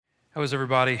How is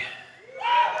everybody?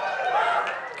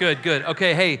 Good, good.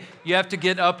 Okay, hey, you have to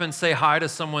get up and say hi to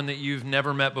someone that you've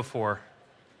never met before.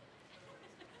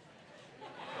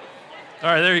 All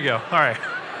right, there you go. All right.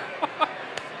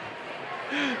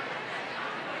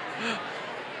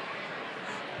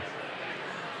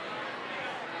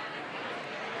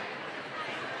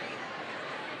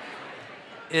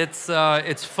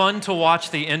 It's fun to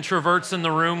watch the introverts in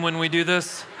the room when we do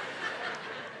this.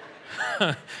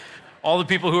 All the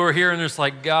people who are here and they're just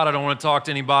like, God, I don't want to talk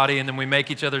to anybody, and then we make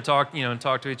each other talk, and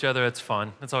talk to each other. It's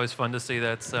fun. It's always fun to see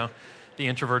that. So the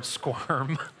introverts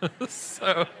squirm.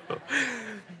 So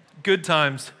good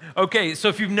times. Okay, so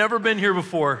if you've never been here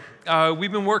before,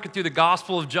 we've been working through the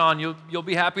Gospel of John. You'll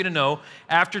be happy to know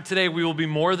after today we will be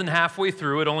more than halfway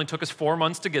through. It only took us 4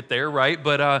 months to get there, right?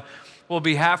 But we'll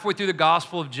be halfway through the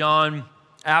Gospel of John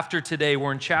after today.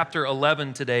 We're in chapter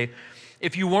 11 today.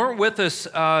 If you weren't with us,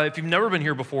 if you've never been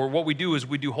here before, what we do is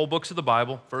we do whole books of the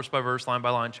Bible, verse by verse, line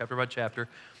by line, chapter by chapter,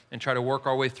 and try to work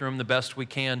our way through them the best we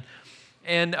can.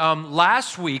 And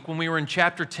last week, when we were in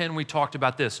chapter 10, we talked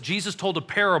about this. Jesus told a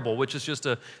parable, which is just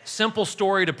a simple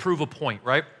story to prove a point,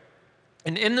 right?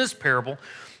 And in this parable,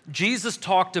 Jesus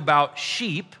talked about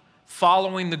sheep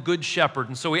following the good shepherd.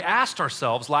 And so we asked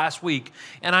ourselves last week,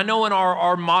 and I know in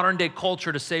our modern day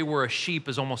culture to say we're a sheep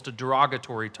is almost a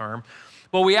derogatory term,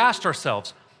 but we asked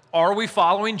ourselves, are we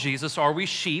following Jesus? Are we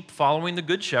sheep following the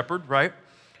good shepherd, right?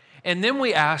 And then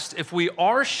we asked, if we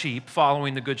are sheep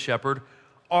following the good shepherd,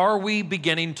 are we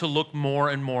beginning to look more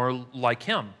and more like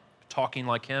him? Talking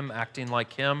like him, acting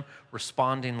like him,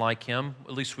 responding like him.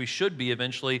 At least we should be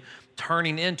eventually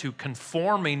conforming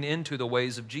into the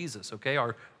ways of Jesus, okay?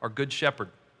 Our good shepherd.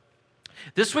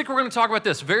 This week we're going to talk about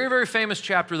this very, very famous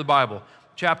chapter of the Bible,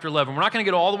 chapter 11. We're not going to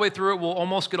get all the way through it. We'll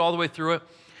almost get all the way through it.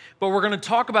 But we're going to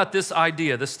talk about this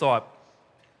idea, this thought,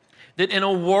 that in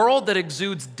a world that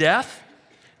exudes death,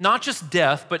 not just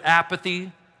death, but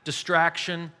apathy,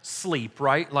 distraction, sleep,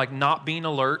 right? Like not being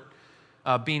alert,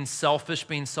 being selfish,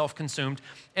 being self-consumed.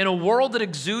 In a world that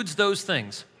exudes those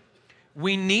things,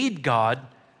 we need God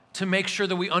to make sure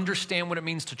that we understand what it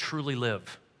means to truly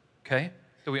live, okay?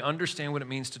 That we understand what it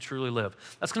means to truly live.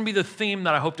 That's going to be the theme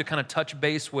that I hope to kind of touch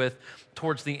base with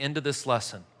towards the end of this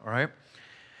lesson, all right?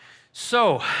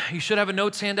 So, you should have a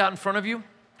notes handout in front of you.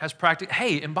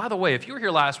 Hey, and by the way, if you were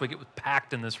here last week, it was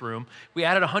packed in this room. We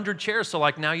added 100 chairs, so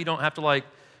now you don't have to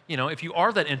if you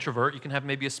are that introvert, you can have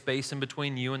maybe a space in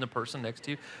between you and the person next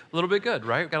to you. A little bit good,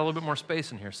 right? We've got a little bit more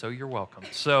space in here, so you're welcome.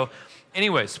 So,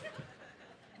 anyways,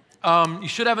 you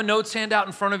should have a notes handout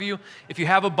in front of you. If you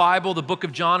have a Bible, the book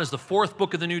of John is the fourth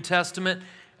book of the New Testament,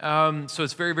 so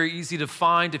it's very, very easy to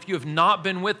find. If you have not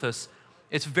been with us,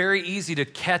 it's very easy to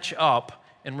catch up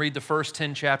and read the first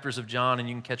 10 chapters of John, and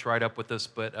you can catch right up with us.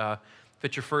 But if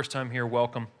it's your first time here,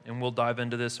 welcome, and we'll dive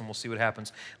into this, and we'll see what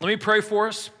happens. Let me pray for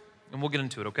us, and we'll get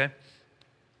into it, okay?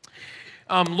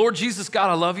 Lord Jesus,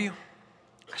 God, I love you.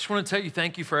 I just want to tell you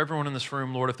thank you for everyone in this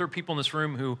room, Lord. If there are people in this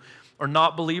room who are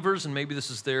not believers, and maybe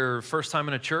this is their first time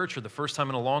in a church or the first time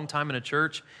in a long time in a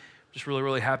church, I'm just really,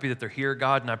 really happy that they're here,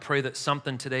 God, and I pray that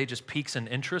something today just piques an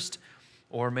interest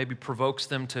or maybe provokes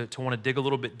them to want to dig a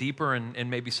little bit deeper and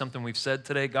maybe something we've said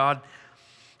today, God.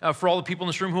 For all the people in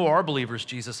this room who are believers,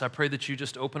 Jesus, I pray that you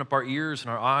just open up our ears and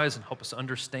our eyes and help us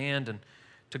understand and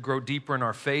to grow deeper in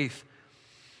our faith.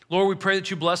 Lord, we pray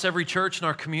that you bless every church in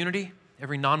our community,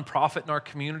 every nonprofit in our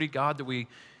community, God, that we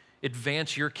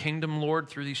advance your kingdom, Lord,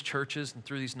 through these churches and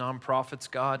through these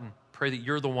nonprofits, God, and pray that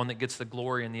you're the one that gets the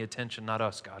glory and the attention, not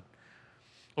us, God.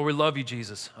 Lord, we love you,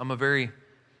 Jesus. I'm a very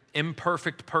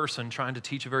imperfect person trying to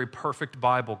teach a very perfect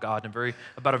Bible, God, and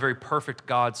about a very perfect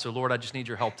God. So, Lord, I just need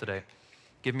your help today.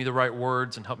 Give me the right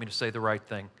words and help me to say the right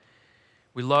thing.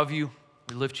 We love you,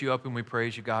 we lift you up, and we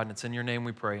praise you, God, and it's in your name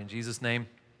we pray. In Jesus' name,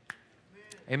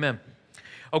 amen.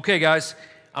 Okay, guys,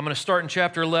 I'm going to start in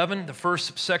chapter 11. The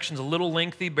first section's a little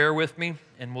lengthy. Bear with me,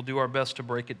 and we'll do our best to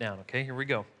break it down, okay? Here we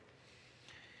go.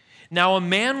 Now, a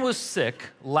man was sick,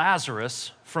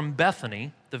 Lazarus, from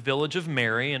Bethany, the village of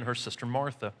Mary and her sister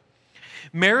Martha.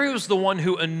 Mary was the one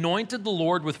who anointed the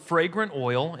Lord with fragrant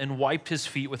oil and wiped his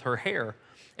feet with her hair.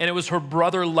 And it was her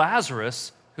brother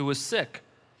Lazarus who was sick.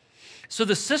 So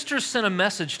the sisters sent a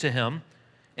message to him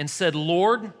and said,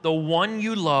 Lord, the one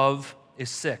you love is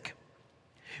sick.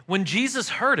 When Jesus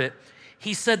heard it,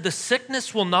 he said, the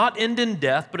sickness will not end in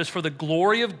death, but is for the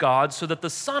glory of God, so that the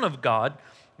Son of God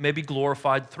may be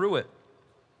glorified through it.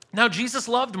 Now Jesus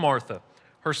loved Martha,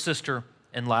 her sister,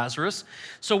 and Lazarus.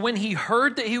 So when he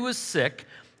heard that he was sick,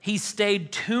 he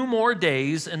stayed 2 more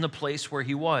days in the place where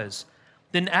he was.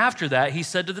 Then after that, he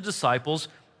said to the disciples,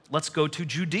 let's go to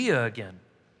Judea again.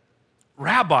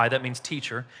 "Rabbi," that means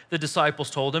teacher, the disciples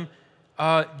told him,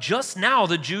 "Just now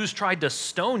the Jews tried to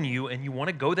stone you, and you want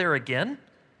to go there again?"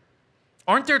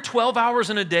 "Aren't there 12 hours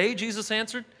in a day?" Jesus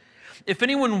answered. "If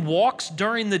anyone walks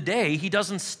during the day, he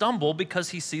doesn't stumble because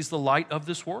he sees the light of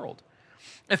this world.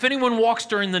 If anyone walks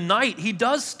during the night, he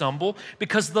does stumble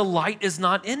because the light is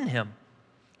not in him."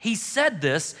 He said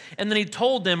this, and then he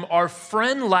told them, "Our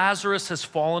friend Lazarus has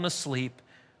fallen asleep,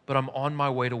 but I'm on my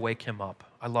way to wake him up."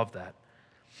 I love that.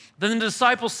 Then the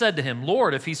disciples said to him,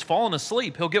 "Lord, if he's fallen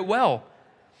asleep, he'll get well."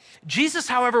 Jesus,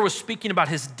 however, was speaking about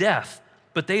his death,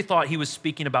 but they thought he was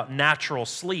speaking about natural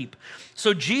sleep.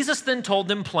 So Jesus then told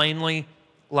them plainly,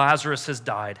 "Lazarus has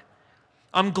died.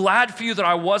 I'm glad for you that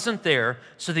I wasn't there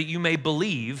so that you may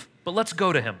believe, but let's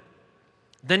go to him."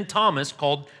 Then Thomas,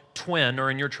 called Twin, or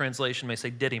in your translation may say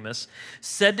Didymus,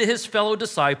 said to his fellow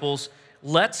disciples,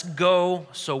 "Let's go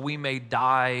so we may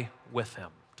die with him."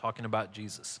 Talking about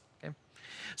Jesus. Okay?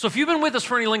 So if you've been with us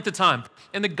for any length of time,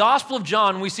 in the Gospel of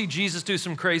John, we see Jesus do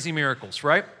some crazy miracles,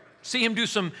 right? See him do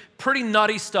some pretty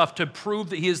nutty stuff to prove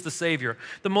that he is the Savior.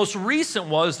 The most recent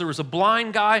was there was a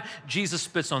blind guy. Jesus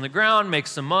spits on the ground,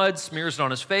 makes some mud, smears it on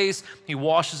his face. He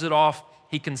washes it off.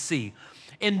 He can see.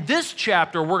 In this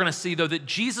chapter, we're going to see, though, that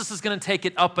Jesus is going to take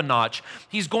it up a notch.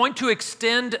 He's going to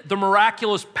extend the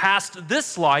miraculous past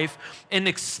this life and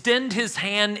extend his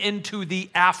hand into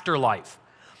the afterlife.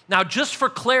 Now, just for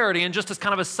clarity and just as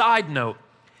kind of a side note,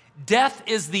 death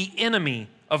is the enemy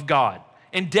of God.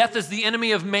 And death is the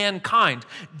enemy of mankind.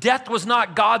 Death was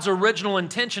not God's original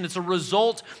intention. It's a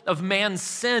result of man's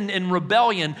sin and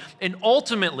rebellion. And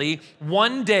ultimately,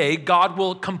 one day, God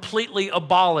will completely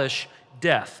abolish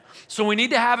death. So we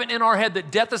need to have it in our head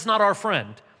that death is not our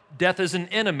friend. Death is an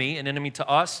enemy to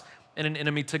us and an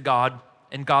enemy to God,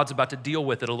 and God's about to deal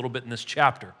with it a little bit in this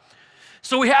chapter.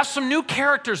 So we have some new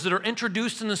characters that are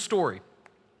introduced in the story.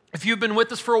 If you've been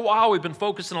with us for a while, we've been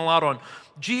focusing a lot on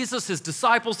Jesus, his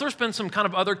disciples. There's been some kind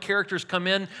of other characters come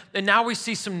in, and now we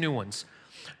see some new ones.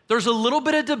 There's a little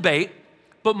bit of debate,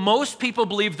 but most people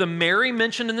believe the Mary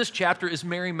mentioned in this chapter is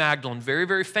Mary Magdalene, very,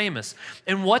 very famous.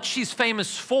 And what she's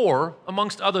famous for,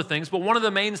 amongst other things, but one of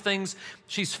the main things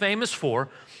she's famous for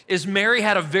is Mary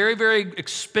had a very, very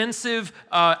expensive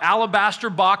alabaster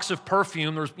box of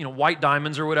perfume. There's, white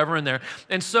diamonds or whatever in there.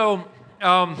 And so,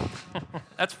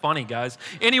 that's funny, guys.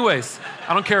 Anyways,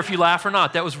 I don't care if you laugh or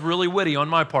not. That was really witty on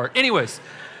my part. Anyways,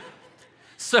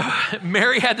 so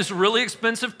Mary had this really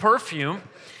expensive perfume,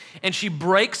 and she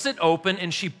breaks it open,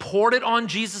 and she poured it on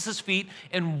Jesus' feet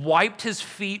and wiped his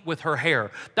feet with her hair.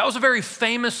 That was a very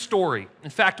famous story. In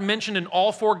fact, mentioned in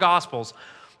all 4 Gospels.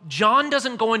 John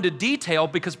doesn't go into detail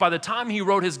because by the time he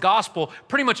wrote his gospel,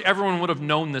 pretty much everyone would have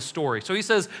known this story. So he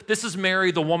says, this is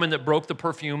Mary, the woman that broke the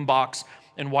perfume box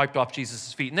and wiped off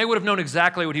Jesus' feet. And they would have known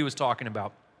exactly what he was talking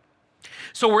about.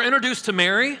 So we're introduced to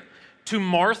Mary, to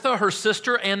Martha, her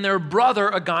sister, and their brother,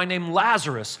 a guy named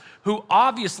Lazarus, who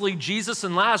obviously Jesus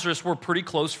and Lazarus were pretty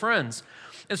close friends.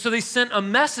 And so they sent a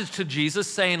message to Jesus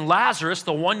saying, Lazarus,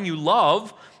 the one you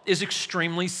love, is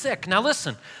extremely sick. Now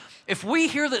listen, if we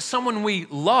hear that someone we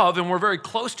love and we're very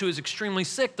close to is extremely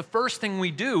sick, the first thing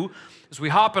we do is we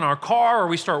hop in our car or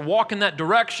we start walking that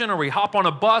direction or we hop on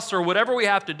a bus or whatever we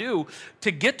have to do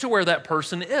to get to where that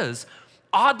person is.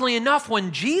 Oddly enough,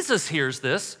 when Jesus hears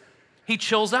this, he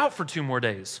chills out for 2 more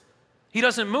days. He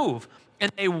doesn't move.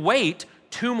 And they wait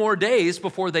 2 more days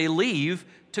before they leave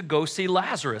to go see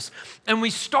Lazarus. And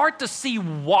we start to see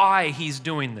why he's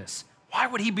doing this. Why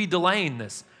would he be delaying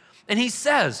this? And he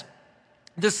says,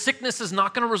 this sickness is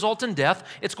not going to result in death.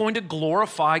 It's going to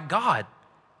glorify God.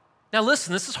 Now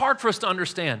listen, this is hard for us to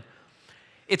understand.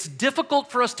 It's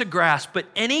difficult for us to grasp, but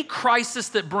any crisis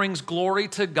that brings glory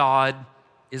to God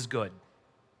is good.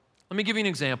 Let me give you an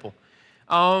example.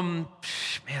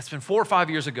 It's been 4 or 5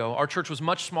 years ago. Our church was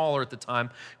much smaller at the time.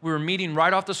 We were meeting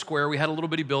right off the square. We had a little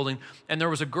bitty building, and there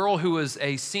was a girl who was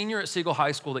a senior at Siegel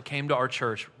High School that came to our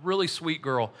church. Really sweet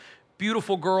girl.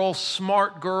 Beautiful girl,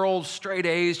 smart girl, straight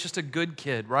A's, just a good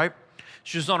kid, right?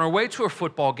 She was on her way to a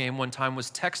football game one time,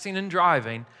 was texting and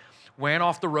driving, ran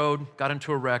off the road, got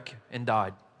into a wreck, and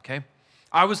died, okay?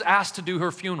 I was asked to do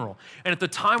her funeral. And at the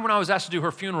time when I was asked to do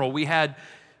her funeral, we had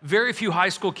very few high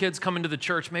school kids come into the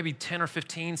church, maybe 10 or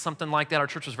 15, something like that. Our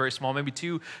church was very small, maybe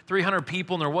 200-300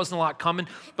 people, and there wasn't a lot coming.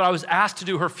 But I was asked to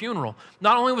do her funeral.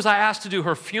 Not only was I asked to do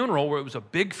her funeral, where it was a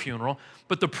big funeral,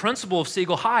 but the principal of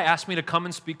Siegel High asked me to come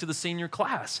and speak to the senior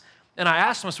class. And I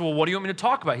asked him, I said, well, what do you want me to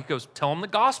talk about? He goes, tell them the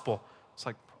gospel. It's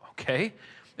like, okay.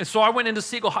 And so I went into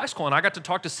Siegel High School, and I got to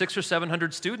talk to 600 or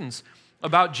 700 students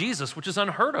about Jesus, which is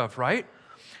unheard of, right?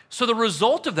 So the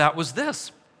result of that was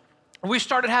this. We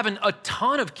started having a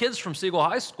ton of kids from Siegel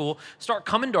High School start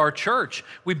coming to our church.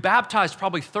 We baptized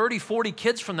probably 30, 40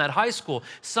 kids from that high school.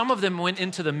 Some of them went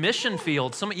into the mission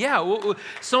field. Some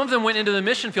of them went into the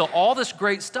mission field. All this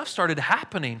great stuff started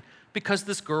happening because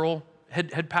this girl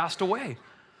had passed away.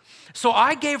 So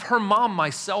I gave her mom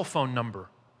my cell phone number,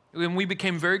 and we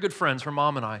became very good friends, her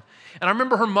mom and I. And I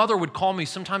remember her mother would call me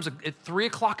sometimes at 3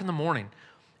 o'clock in the morning.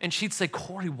 And she'd say,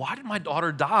 Corey, why did my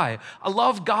daughter die? I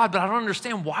love God, but I don't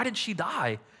understand. Why did she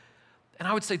die? And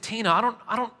I would say, Tina,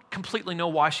 I don't completely know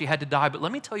why she had to die, but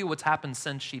let me tell you what's happened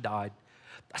since she died.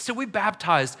 I said, we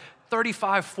baptized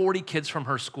 35, 40 kids from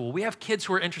her school. We have kids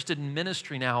who are interested in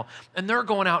ministry now, and they're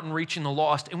going out and reaching the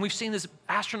lost. And we've seen this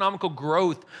astronomical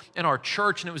growth in our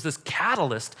church, and it was this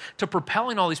catalyst to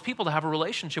propelling all these people to have a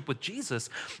relationship with Jesus.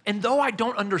 And though I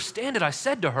don't understand it, I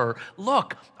said to her,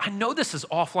 look, I know this is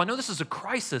awful. I know this is a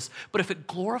crisis, but if it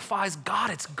glorifies God,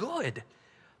 it's good.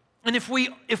 And if we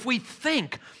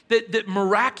think that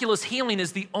miraculous healing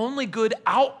is the only good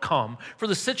outcome for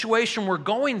the situation we're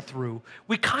going through,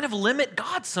 we kind of limit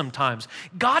God sometimes.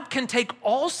 God can take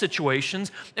all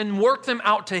situations and work them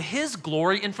out to His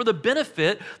glory and for the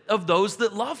benefit of those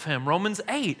that love Him, Romans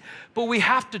 8. But we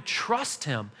have to trust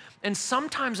Him. And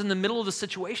sometimes in the middle of the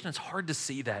situation, it's hard to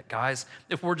see that, guys,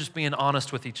 if we're just being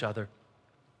honest with each other.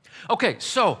 Okay,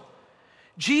 so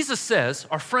Jesus says,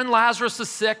 our friend Lazarus is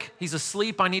sick. He's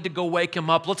asleep. I need to go wake him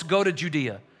up. Let's go to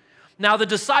Judea. Now, the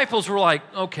disciples were like,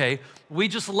 okay, we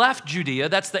just left Judea.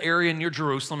 That's the area near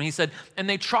Jerusalem. And he said, and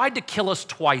they tried to kill us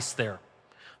twice there.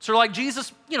 So they're like,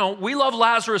 Jesus, we love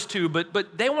Lazarus too,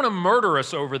 but they want to murder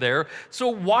us over there. So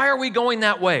why are we going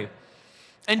that way?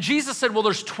 And Jesus said, well,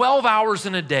 there's 12 hours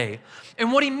in a day.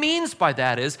 And what he means by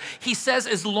that is, he says,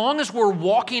 as long as we're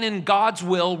walking in God's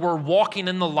will, we're walking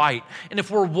in the light. And if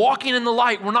we're walking in the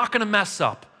light, we're not going to mess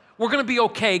up. We're going to be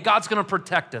okay. God's going to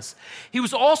protect us. He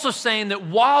was also saying that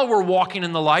while we're walking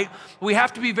in the light, we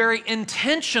have to be very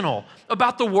intentional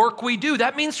about the work we do.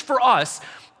 That means for us,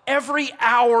 every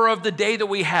hour of the day that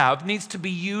we have needs to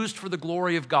be used for the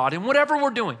glory of God. And whatever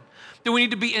we're doing, that we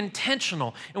need to be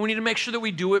intentional, and we need to make sure that we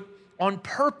do it on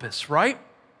purpose, right?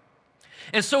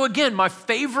 And so again, my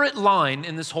favorite line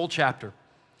in this whole chapter,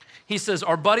 he says,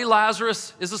 our buddy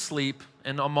Lazarus is asleep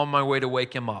and I'm on my way to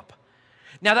wake him up.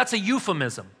 Now that's a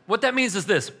euphemism. What that means is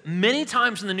this: many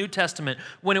times in the New Testament,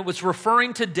 when it was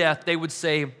referring to death, they would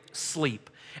say sleep.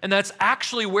 And that's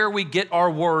actually where we get our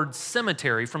word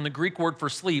cemetery. From the Greek word for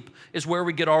sleep is where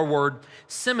we get our word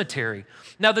cemetery.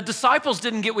 Now, the disciples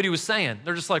didn't get what he was saying.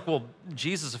 They're just like, well,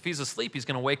 Jesus, if he's asleep, he's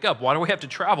going to wake up. Why do we have to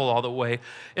travel all the way?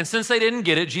 And since they didn't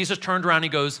get it, Jesus turned around and he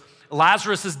goes,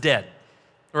 Lazarus is dead.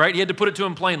 All right? He had to put it to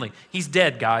him plainly. He's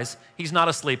dead, guys. He's not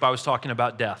asleep. I was talking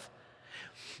about death.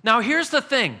 Now, here's the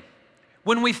thing.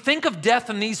 When we think of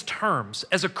death in these terms,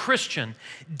 as a Christian,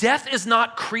 death is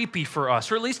not creepy for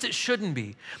us, or at least it shouldn't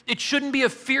be. It shouldn't be a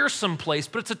fearsome place,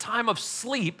 but it's a time of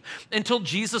sleep until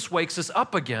Jesus wakes us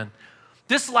up again.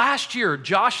 This last year,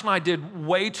 Josh and I did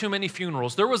way too many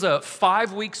funerals. There was a 4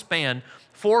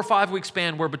 or 5 week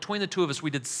span where between the two of us,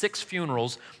 we did 6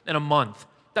 funerals in a month.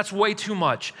 That's way too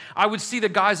much. I would see the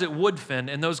guys at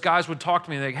Woodfin, and those guys would talk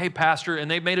to me like, hey, pastor, and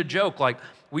they made a joke like,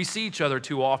 we see each other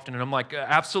too often. And I'm like,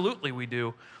 absolutely we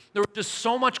do. There was just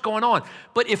so much going on.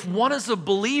 But if one is a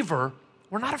believer,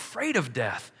 we're not afraid of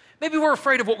death. Maybe we're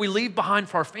afraid of what we leave behind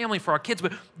for our family, for our kids,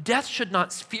 but death should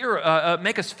not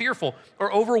make us fearful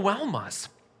or overwhelm us.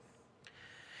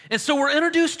 And so we're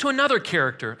introduced to another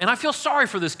character, and I feel sorry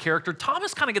for this character.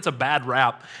 Thomas kind of gets a bad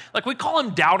rap. Like, we call him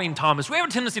Doubting Thomas. We have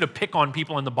a tendency to pick on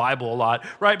people in the Bible a lot,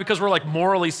 right? Because we're like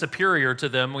morally superior to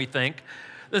them, we think.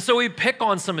 And so we pick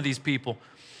on some of these people.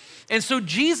 And so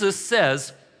Jesus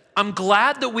says, I'm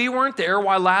glad that we weren't there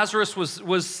while Lazarus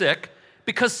was sick,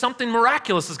 because something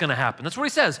miraculous is going to happen. That's what he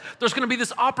says. There's going to be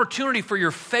this opportunity for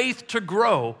your faith to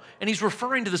grow. And he's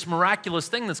referring to this miraculous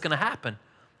thing that's going to happen.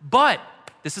 But,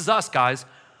 this is us, guys.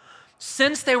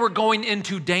 Since they were going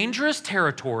into dangerous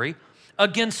territory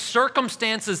against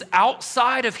circumstances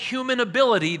outside of human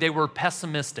ability, they were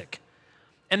pessimistic.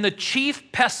 And the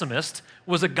chief pessimist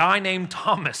was a guy named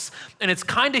Thomas. And it's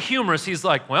kind of humorous. He's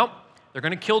like, well, they're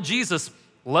going to kill Jesus.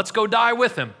 Let's go die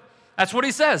with him. That's what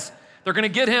he says. They're going to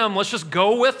get him. Let's just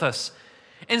go with us.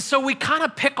 And so we kind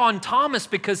of pick on Thomas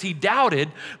because he doubted.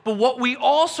 But what we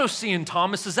also see in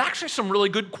Thomas is actually some really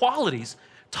good qualities.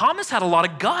 Thomas had a lot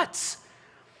of guts.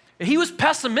 He was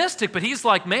pessimistic, but he's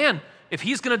like, man, if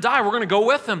he's going to die, we're going to go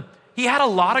with him. He had a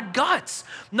lot of guts.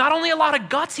 Not only a lot of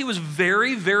guts, he was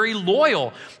very, very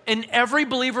loyal. And every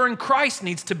believer in Christ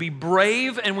needs to be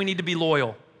brave, and we need to be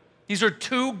loyal. These are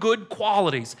 2 good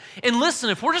qualities. And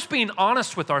listen, if we're just being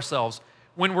honest with ourselves,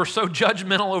 when we're so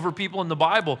judgmental over people in the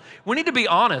Bible. We need to be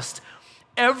honest.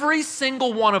 Every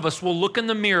single one of us will look in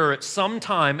the mirror at some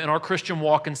time in our Christian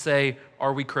walk and say,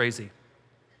 are we crazy?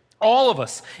 All of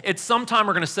us at some time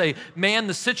are going to say, man,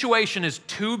 the situation is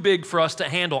too big for us to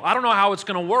handle. I don't know how it's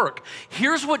going to work.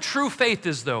 Here's what true faith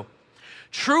is, though.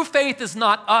 True faith is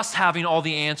not us having all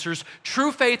the answers.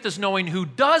 True faith is knowing who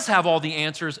does have all the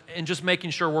answers and just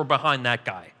making sure we're behind that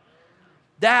guy.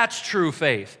 That's true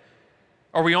faith.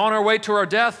 Are we on our way to our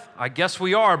death? I guess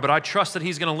we are, but I trust that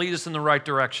he's going to lead us in the right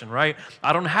direction, right?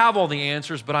 I don't have all the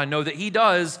answers, but I know that he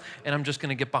does, and I'm just going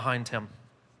to get behind him.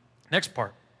 Next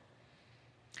part.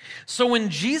 So when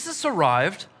Jesus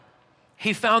arrived,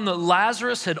 he found that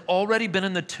Lazarus had already been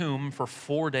in the tomb for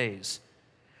 4 days.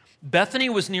 Bethany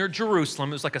was near Jerusalem.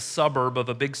 It was like a suburb of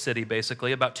a big city,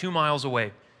 basically, about 2 miles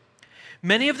away.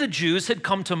 Many of the Jews had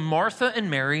come to Martha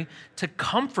and Mary to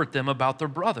comfort them about their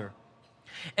brother.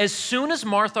 As soon as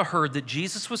Martha heard that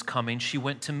Jesus was coming, she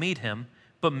went to meet him,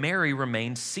 but Mary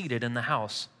remained seated in the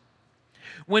house.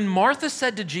 Then Martha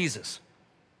said to Jesus,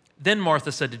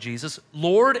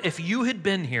 Lord, if you had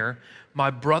been here, my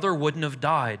brother wouldn't have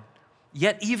died.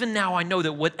 Yet even now I know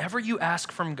that whatever you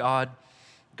ask from God,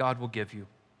 God will give you.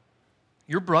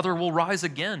 Your brother will rise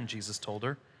again, Jesus told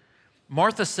her.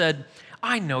 Martha said,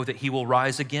 I know that he will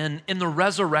rise again in the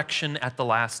resurrection at the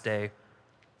last day.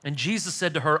 And Jesus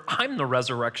said to her, I'm the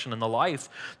resurrection and the life.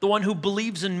 The one who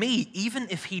believes in me, even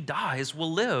if he dies,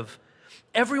 will live.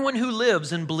 Everyone who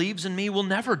lives and believes in me will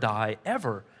never die,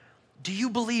 ever. Do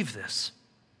you believe this?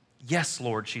 Yes,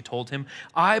 Lord, she told him.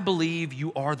 I believe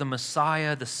you are the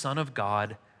Messiah, the Son of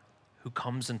God, who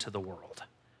comes into the world.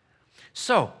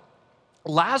 So,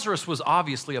 Lazarus was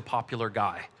obviously a popular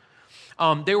guy.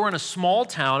 They were in a small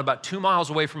town about 2 miles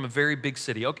away from a very big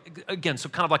city. Again, so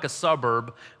kind of like a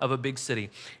suburb of a big city.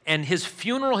 And his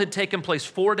funeral had taken place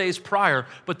 4 days prior,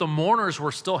 but the mourners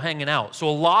were still hanging out. So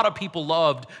a lot of people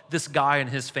loved this guy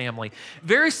and his family.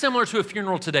 Very similar to a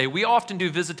funeral today. We often do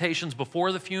visitations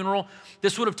before the funeral.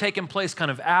 This would have taken place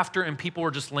kind of after, and people were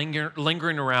just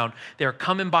lingering around. They were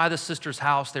coming by the sister's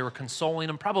house. They were consoling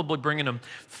them, probably bringing them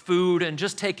food and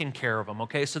just taking care of them,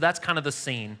 okay? So that's kind of the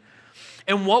scene.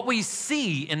 And what we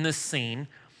see in this scene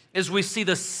is we see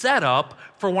the setup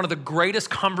for one of the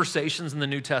greatest conversations in the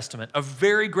New Testament, a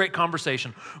very great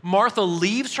conversation. Martha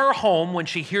leaves her home when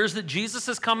she hears that Jesus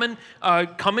is coming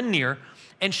near,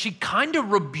 and she kind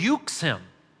of rebukes him.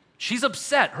 She's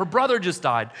upset. Her brother just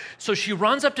died. So she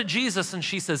runs up to Jesus and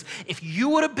she says, if you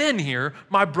would have been here,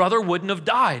 my brother wouldn't have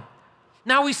died.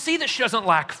 Now we see that she doesn't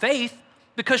lack faith,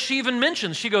 because she even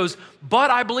mentions, she goes,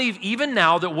 but I believe even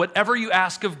now that whatever you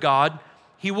ask of God,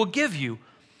 he will give you.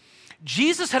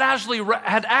 Jesus had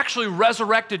actually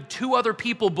resurrected 2 other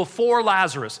people before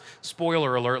Lazarus.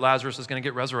 Spoiler alert, Lazarus is going to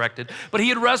get resurrected. But he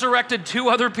had resurrected 2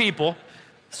 other people.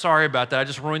 Sorry about that, I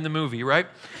just ruined the movie, right?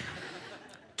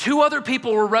 2 other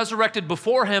people were resurrected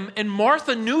before him, and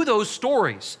Martha knew those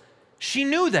stories. She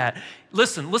knew that.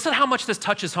 Listen how much this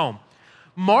touches home.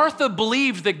 Martha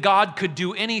believed that God could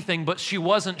do anything, but she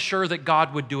wasn't sure that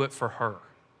God would do it for her.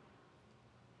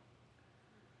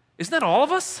 Isn't that all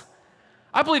of us?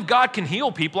 I believe God can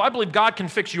heal people. I believe God can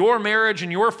fix your marriage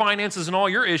and your finances and all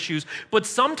your issues. But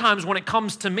sometimes when it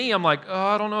comes to me, I'm like, oh,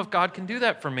 I don't know if God can do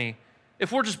that for me.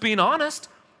 If we're just being honest.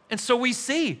 And so we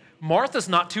see Martha's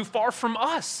not too far from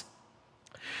us.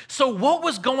 So what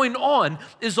was going on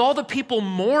is all the people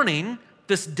mourning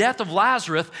this death of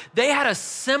Lazarus, they had a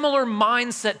similar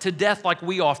mindset to death like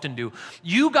we often do.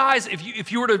 You guys,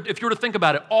 if you were to think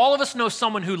about it, all of us know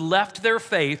someone who left their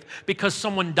faith because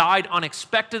someone died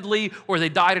unexpectedly or they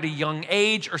died at a young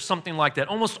age or something like that.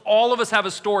 Almost all of us have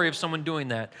a story of someone doing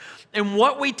that. And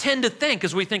what we tend to think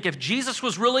is we think if Jesus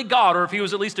was really God, or if he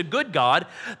was at least a good God,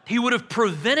 he would have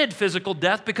prevented physical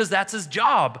death because that's his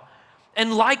job.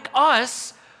 And like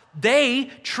us, they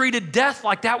treated death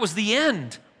like that was the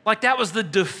end. Like that was the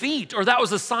defeat, or that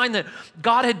was a sign that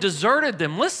God had deserted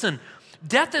them. Listen,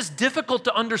 death is difficult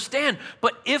to understand,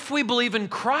 but if we believe in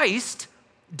Christ,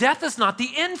 death is not the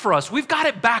end for us. We've got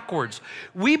it backwards.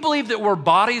 We believe that we're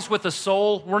bodies with a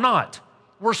soul. We're not.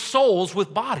 We're souls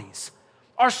with bodies.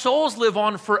 Our souls live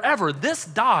on forever. This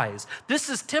dies. This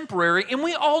is temporary, and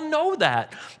we all know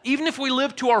that. Even if we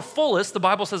live to our fullest, the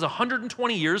Bible says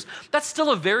 120 years, that's still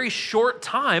a very short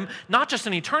time, not just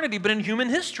in eternity, but in human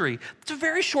history. It's a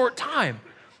very short time.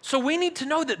 So we need to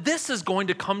know that this is going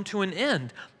to come to an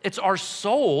end. It's our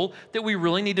soul that we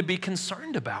really need to be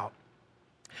concerned about.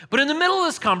 But in the middle of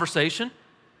this conversation,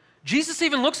 Jesus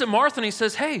even looks at Martha and he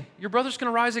says, hey, your brother's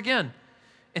going to rise again.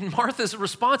 And Martha's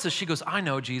response is, she goes, I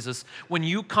know, Jesus, when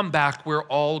you come back, we're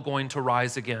all going to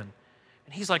rise again.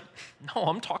 And he's like, no,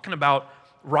 I'm talking about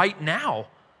right now.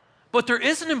 But there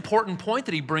is an important point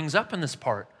that he brings up in this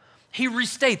part. He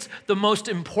restates the most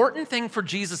important thing for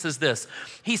Jesus is this.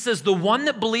 He says, the one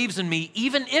that believes in me,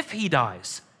 even if he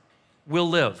dies, will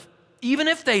live. Even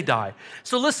if they die.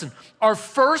 So listen, our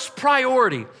first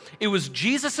priority, it was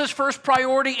Jesus' first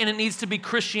priority and it needs to be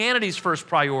Christianity's first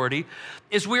priority,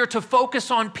 is we are to focus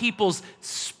on people's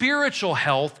spiritual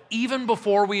health even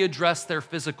before we address their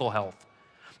physical health.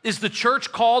 Is the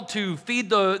church called to feed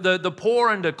the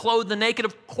poor and to clothe the naked?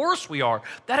 Of course we are.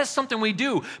 That is something we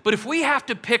do. But if we have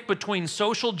to pick between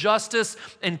social justice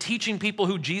and teaching people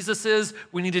who Jesus is,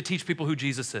 we need to teach people who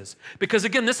Jesus is. Because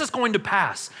again, this is going to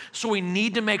pass. So we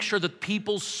need to make sure that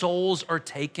people's souls are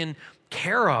taken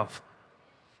care of.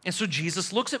 And so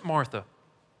Jesus looks at Martha.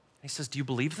 He says, do you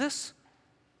believe this?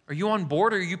 Are you on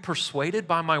board? Are you persuaded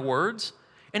by my words?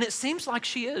 And it seems like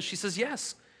she is. She says,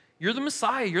 yes. You're the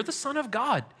Messiah. You're the Son of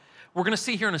God. We're going to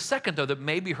see here in a second, though, that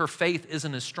maybe her faith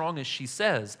isn't as strong as she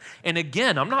says. And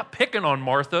again, I'm not picking on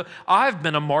Martha. I've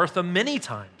been a Martha many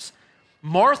times.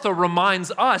 Martha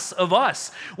reminds us of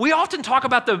us. We often talk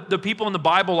about the people in the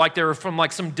Bible like they're from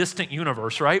like some distant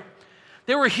universe, right?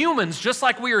 They were humans just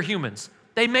like we are humans.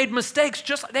 They made mistakes,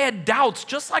 they had doubts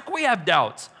just like we have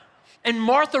doubts. And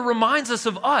Martha reminds us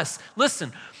of us.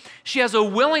 Listen, she has a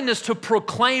willingness to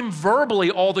proclaim verbally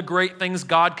all the great things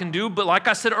God can do, but like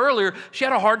I said earlier, she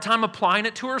had a hard time applying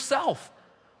it to herself.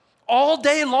 All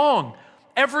day long,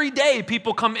 every day,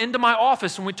 people come into my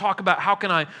office and we talk about how can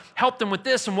I help them with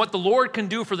this and what the Lord can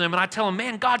do for them. And I tell them,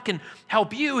 man, God can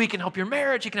help you. He can help your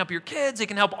marriage. He can help your kids. He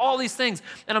can help all these things.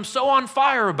 And I'm so on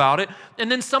fire about it.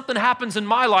 And then something happens in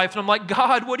my life and I'm like,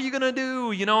 God, what are you going to do?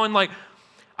 And like,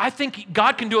 I think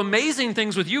God can do amazing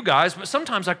things with you guys, but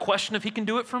sometimes I question if he can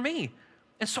do it for me.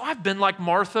 And so I've been like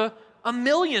Martha a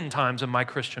million times in my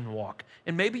Christian walk,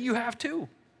 and maybe you have too.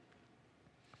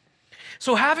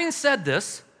 So having said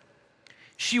this,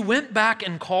 she went back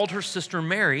and called her sister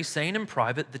Mary, saying in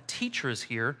private, the teacher is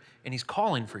here and he's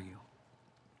calling for you.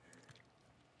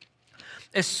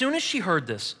 As soon as she heard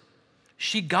this,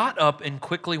 she got up and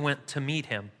quickly went to meet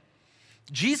him.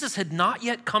 Jesus had not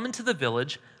yet come into the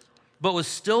village, but was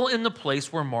still in the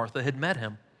place where Martha had met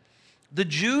him. The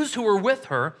Jews who were with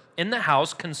her in the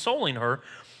house, consoling her,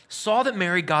 saw that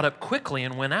Mary got up quickly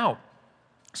and went out.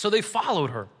 So they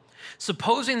followed her,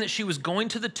 supposing that she was going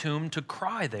to the tomb to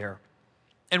cry there.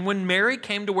 And when Mary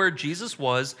came to where Jesus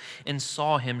was and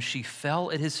saw him, she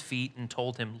fell at his feet and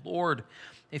told him, Lord,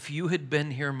 if you had been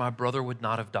here, my brother would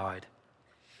not have died.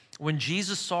 When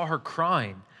Jesus saw her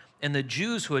crying, and the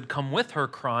Jews who had come with her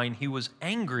crying, he was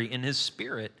angry in his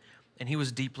spirit, and he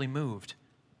was deeply moved.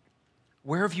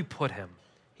 Where have you put him?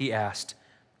 He asked.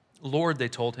 Lord, they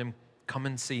told him, come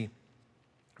and see.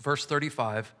 Verse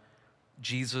 35,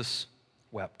 Jesus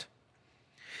wept.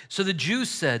 So the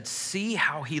Jews said, see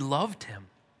how he loved him.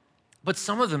 But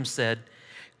some of them said,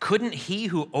 couldn't he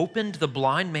who opened the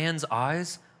blind man's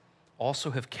eyes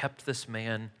also have kept this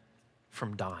man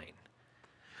from dying?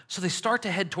 So they start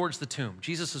to head towards the tomb.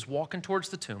 Jesus is walking towards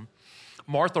the tomb.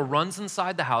 Martha runs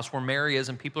inside the house where Mary is,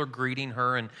 and people are greeting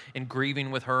her and grieving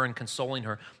with her and consoling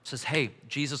her. Says, hey,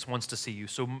 Jesus wants to see you.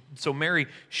 So Mary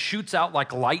shoots out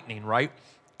like lightning, right?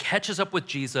 Catches up with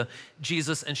Jesus,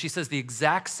 and she says the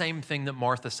exact same thing that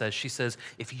Martha says. She says,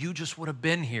 if you just would have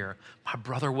been here, my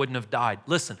brother wouldn't have died.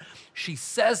 Listen, she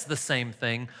says the same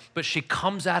thing, but she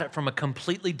comes at it from a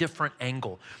completely different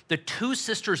angle. The two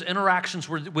sisters' interactions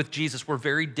with Jesus were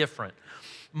very different.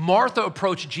 Martha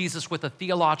approached Jesus with a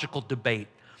theological debate.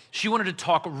 She wanted to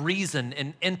talk reason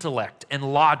and intellect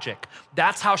and logic.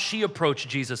 That's how she approached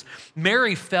Jesus.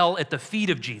 Mary fell at the feet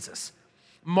of Jesus.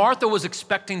 Martha was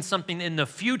expecting something in the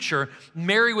future.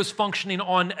 Mary was functioning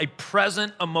on a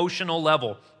present emotional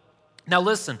level. Now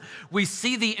listen, we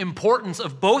see the importance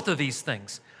of both of these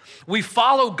things. We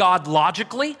follow God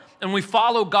logically and we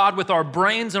follow God with our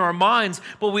brains and our minds,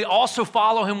 but we also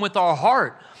follow him with our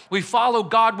heart. We follow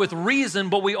God with reason,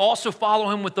 but we also follow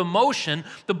him with emotion.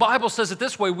 The Bible says it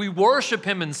this way, we worship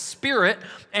him in spirit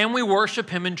and we worship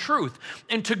him in truth.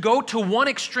 And to go to one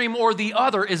extreme or the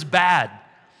other is bad.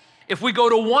 If we go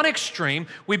to one extreme,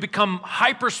 we become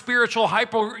hyper-spiritual,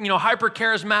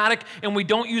 hyper-charismatic, and we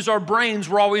don't use our brains.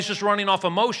 We're always just running off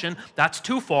emotion. That's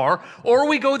too far. Or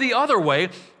we go the other way,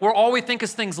 where all we think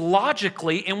is things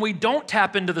logically, and we don't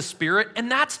tap into the Spirit,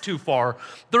 and that's too far.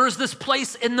 There is this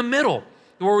place in the middle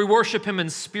where we worship him in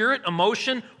spirit,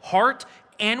 emotion, heart,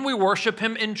 and we worship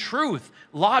him in truth,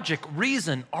 logic,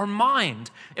 reason, our mind.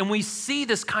 And we see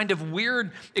this kind of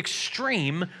weird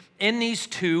extreme in these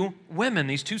two women,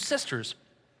 these two sisters.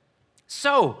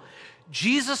 So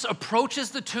Jesus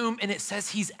approaches the tomb and it says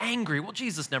he's angry. Well,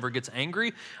 Jesus never gets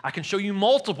angry. I can show you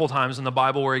multiple times in the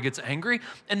Bible where he gets angry,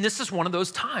 and this is one of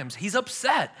those times. He's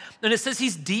upset, and it says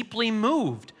he's deeply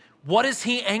moved. What is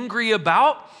he angry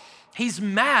about? He's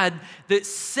mad that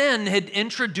sin had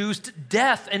introduced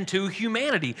death into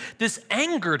humanity. This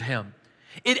angered him.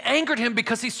 It angered him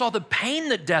because he saw the pain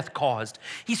that death caused.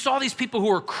 He saw these people who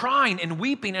were crying and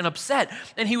weeping and upset,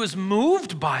 and he was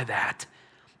moved by that.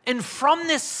 And from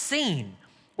this scene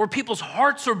where people's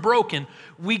hearts are broken,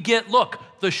 we get, look,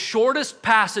 the shortest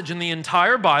passage in the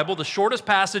entire Bible, the shortest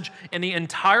passage in the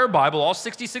entire Bible, all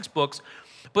 66 books,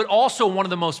 but also one of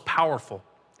the most powerful.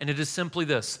 And it is simply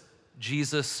this: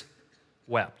 Jesus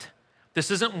wept. This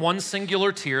isn't one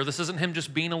singular tear. This isn't him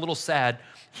just being a little sad.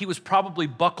 He was probably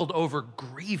buckled over,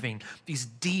 grieving these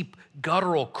deep,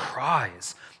 guttural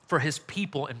cries for his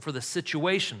people and for the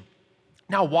situation.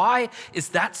 Now, why is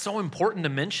that so important to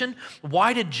mention?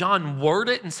 Why did John word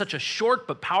it in such a short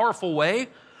but powerful way?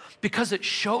 Because it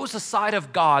shows a side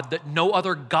of God that no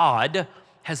other God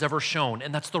has ever shown,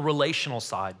 and that's the relational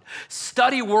side.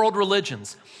 Study world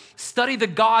religions. Study the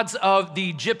gods of the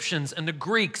Egyptians and the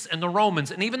Greeks and the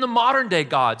Romans and even the modern day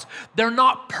gods. They're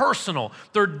not personal.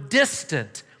 They're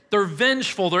distant. They're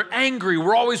vengeful, they're angry.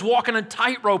 We're always walking a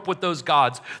tightrope with those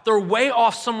gods. They're way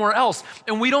off somewhere else.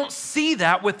 And we don't see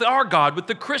that with our God, with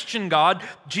the Christian God,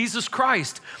 Jesus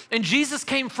Christ. And Jesus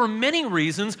came for many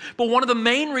reasons, but one of the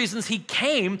main reasons he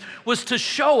came was to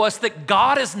show us that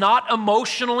God is not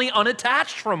emotionally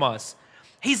unattached from us.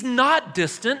 He's not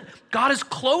distant. God is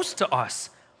close to us.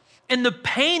 And the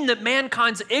pain that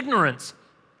mankind's ignorance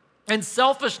and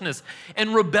selfishness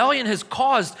and rebellion has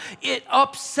caused, it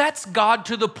upsets God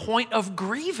to the point of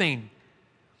grieving.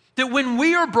 That when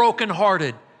we are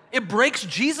brokenhearted, it breaks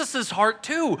Jesus' heart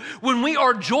too. When we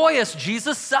are joyous,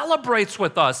 Jesus celebrates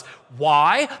with us.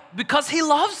 Why? Because he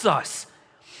loves us.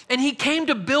 And he came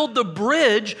to build the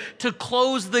bridge to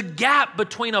close the gap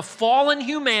between a fallen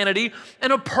humanity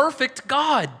and a perfect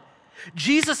God.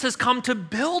 Jesus has come to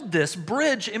build this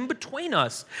bridge in between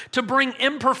us, to bring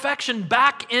imperfection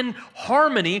back in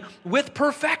harmony with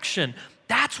perfection.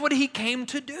 That's what he came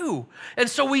to do. And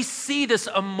so we see this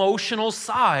emotional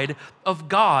side of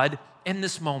God in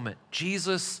this moment.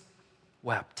 Jesus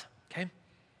wept, okay?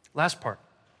 Last part.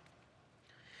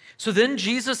 So then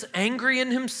Jesus, angry in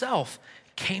himself,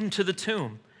 came to the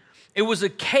tomb. It was a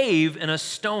cave and a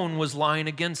stone was lying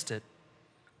against it.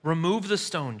 Remove the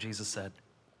stone, Jesus said.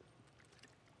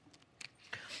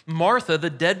 Martha,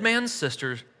 the dead man's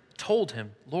sister, told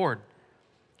him, Lord,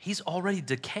 he's already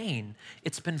decaying.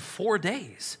 It's been 4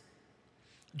 days.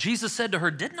 Jesus said to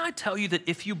her, didn't I tell you that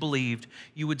if you believed,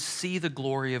 you would see the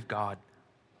glory of God?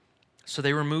 So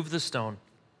they removed the stone.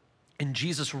 And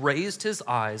Jesus raised his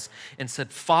eyes and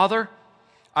said, Father,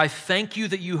 I thank you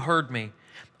that you heard me.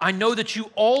 I know that you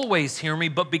always hear me,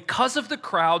 but because of the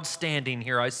crowd standing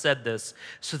here, I said this,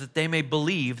 so that they may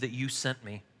believe that you sent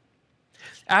me.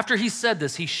 After he said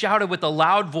this, he shouted with a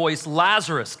loud voice,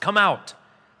 Lazarus, come out.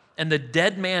 And the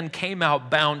dead man came out,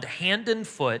 bound hand and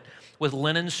foot with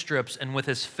linen strips and with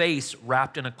his face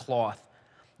wrapped in a cloth.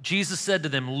 Jesus said to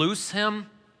them, loose him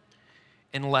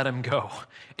and let him go.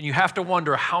 And you have to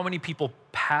wonder how many people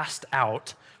passed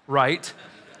out, right,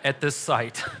 at this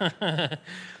sight.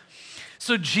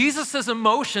 So Jesus'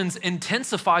 emotions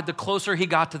intensified the closer he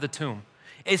got to the tomb.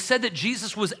 It said that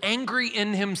Jesus was angry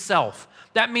in himself.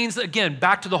 That means, again,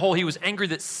 back to the whole, he was angry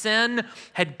that sin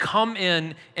had come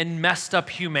in and messed up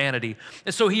humanity.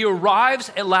 And so he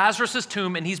arrives at Lazarus'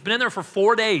 tomb, and he's been in there for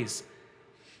 4 days.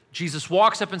 Jesus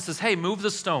walks up and says, hey, move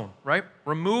the stone, right?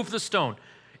 Remove the stone.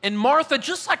 And Martha,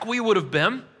 just like we would have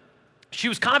been, she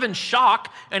was kind of in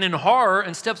shock and in horror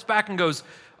and steps back and goes,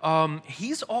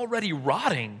 he's already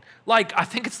rotting. Like, I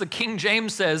think it's the King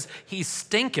James says, he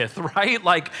stinketh, right?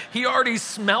 Like, he already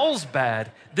smells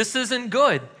bad. This isn't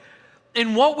good.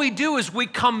 And what we do is we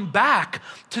come back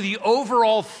to the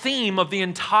overall theme of the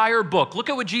entire book. Look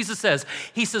at what Jesus says.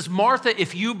 He says, Martha,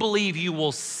 if you believe, you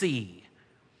will see.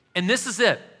 And this is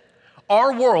it.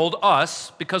 Our world,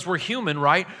 us, because we're human,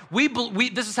 right?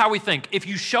 This is how we think. If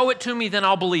you show it to me, then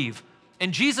I'll believe.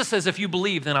 And Jesus says, if you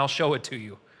believe, then I'll show it to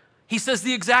you. He says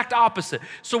the exact opposite.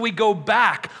 So we go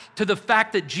back to the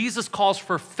fact that Jesus calls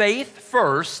for faith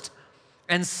first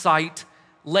and sight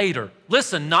later.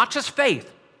 Listen, not just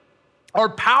faith. Our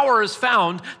power is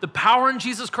found, the power in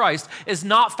Jesus Christ is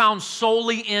not found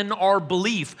solely in our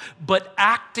belief, but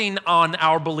acting on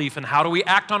our belief. And how do we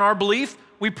act on our belief?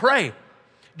 We pray.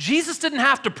 Jesus didn't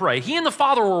have to pray. He and the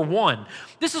Father were one.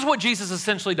 This is what Jesus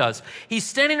essentially does. He's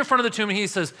standing in front of the tomb and he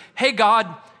says, hey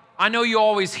God, I know you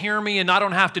always hear me and I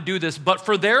don't have to do this, but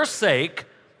for their sake,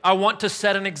 I want to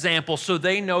set an example so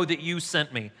they know that you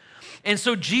sent me. And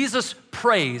so Jesus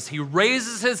prays. He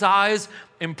raises his eyes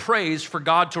and prays for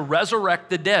God to resurrect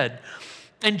the dead.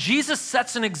 And Jesus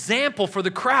sets an example for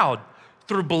the crowd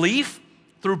through belief,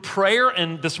 through prayer,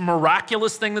 and this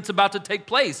miraculous thing that's about to take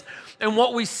place. And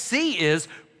what we see is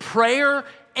prayer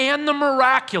and the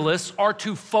miraculous are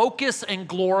to focus and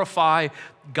glorify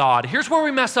God. Here's where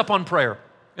we mess up on prayer.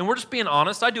 And we're just being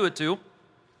honest, I do it too.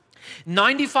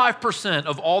 95%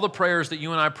 of all the prayers that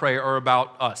you and I pray are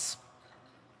about us.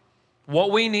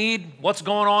 What we need, what's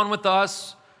going on with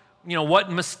us,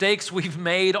 what mistakes we've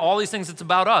made, all these things, it's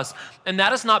about us. And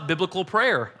that is not biblical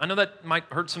prayer. I know that might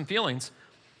hurt some feelings.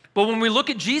 But when we look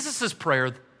at Jesus'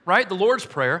 prayer, right, the Lord's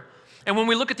Prayer, and when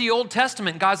we look at the Old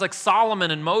Testament, guys like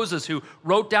Solomon and Moses who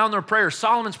wrote down their prayers,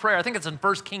 Solomon's prayer, I think it's in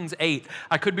 1 Kings 8.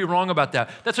 I could be wrong about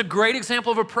that. That's a great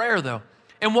example of a prayer, though.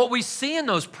 And what we see in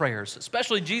those prayers,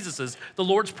 especially Jesus's, the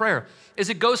Lord's Prayer, is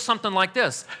it goes something like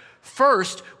this.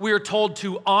 First, we are told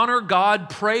to honor God,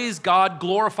 praise God,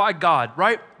 glorify God,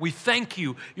 right? We thank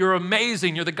you. You're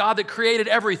amazing. You're the God that created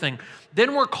everything.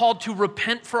 Then we're called to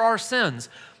repent for our sins.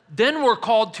 Then we're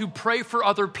called to pray for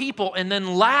other people. And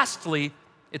then lastly,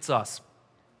 it's us.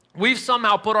 We've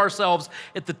somehow put ourselves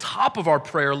at the top of our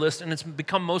prayer list, and it's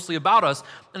become mostly about us.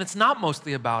 And it's not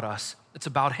mostly about us. It's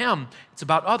about Him. It's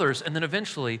about others. And then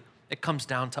eventually, it comes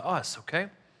down to us, okay?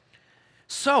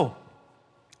 So,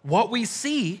 what we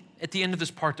see at the end of this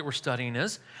part that we're studying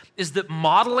is that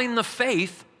modeling the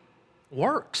faith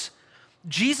works.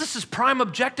 Jesus' prime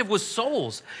objective was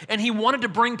souls, and He wanted to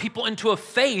bring people into a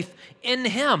faith in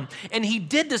Him. And He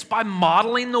did this by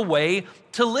modeling the way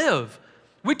to live.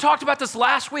 We talked about this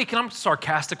last week, and I'm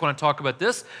sarcastic when I talk about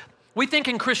this. We think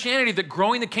in Christianity that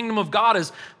growing the kingdom of God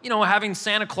is, having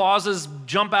Santa Clauses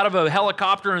jump out of a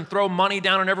helicopter and throw money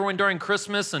down on everyone during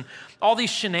Christmas and all these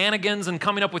shenanigans and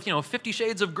coming up with, 50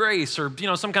 Shades of Grace or,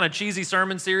 some kind of cheesy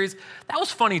sermon series. That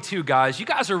was funny too, guys. You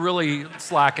guys are really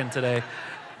slacking today.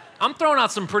 I'm throwing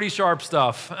out some pretty sharp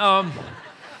stuff.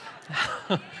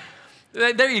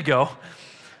 There you go.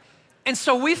 And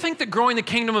so we think that growing the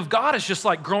kingdom of God is just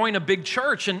like growing a big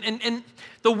church. And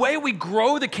the way we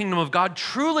grow the kingdom of God,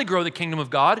 truly grow the kingdom of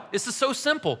God, is so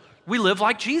simple. We live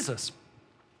like Jesus.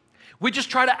 We just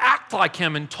try to act like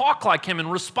Him and talk like Him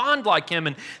and respond like Him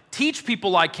and teach people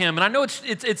like Him. And I know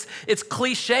it's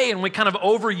cliche and we kind of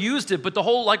overused it, but the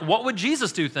whole what would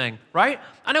Jesus do thing, right?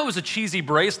 I know it was a cheesy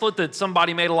bracelet that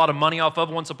somebody made a lot of money off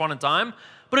of once upon a time,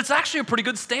 but it's actually a pretty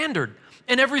good standard.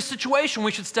 In every situation,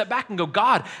 we should step back and go,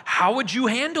 God, how would you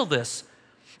handle this?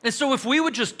 And so if we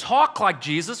would just talk like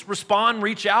Jesus, respond,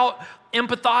 reach out,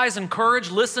 empathize,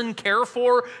 encourage, listen, care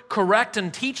for, correct,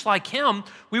 and teach like Him,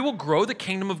 we will grow the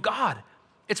kingdom of God.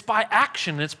 It's by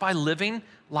action. It's by living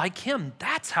like Him.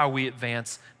 That's how we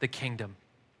advance the kingdom.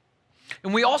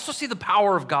 And we also see the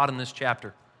power of God in this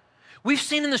chapter. We've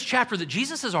seen in this chapter that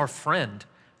Jesus is our friend.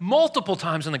 Multiple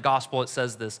times in the gospel it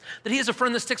says this, that He is a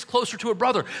friend that sticks closer to a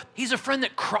brother. He's a friend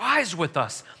that cries with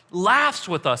us, laughs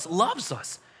with us, loves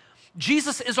us.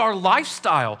 Jesus is our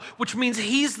lifestyle, which means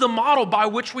He's the model by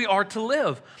which we are to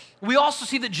live. We also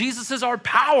see that Jesus is our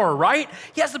power, right?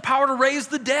 He has the power to raise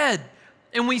the dead.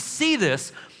 And we see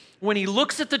this when He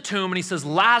looks at the tomb and He says,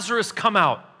 Lazarus, come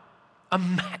out.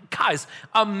 Guys,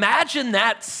 imagine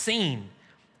that scene.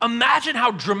 Imagine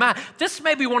how dramatic. This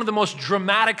may be one of the most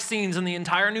dramatic scenes in the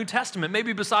entire New Testament,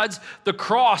 maybe besides the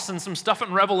cross and some stuff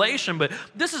in Revelation, but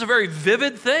this is a very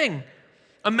vivid thing.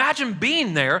 Imagine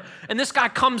being there, and this guy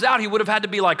comes out. He would have had to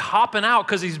be hopping out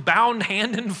because he's bound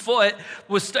hand and foot.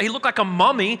 He looked like a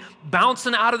mummy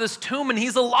bouncing out of this tomb, and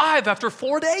he's alive after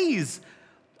 4 days.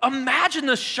 Imagine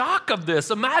the shock of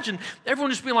this. Imagine everyone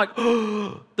just being like,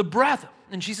 oh, the breath.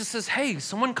 And Jesus says, hey,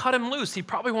 someone cut him loose. He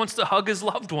probably wants to hug his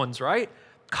loved ones, right?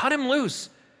 Cut him loose.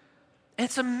 And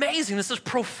it's amazing. This is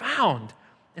profound.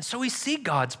 And so we see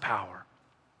God's power.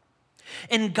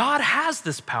 And God has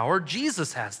this power.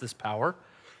 Jesus has this power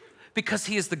because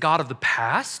He is the God of the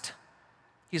past.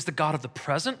 He is the God of the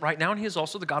present right now, and He is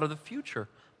also the God of the future.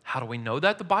 How do we know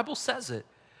that? The Bible says it.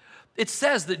 It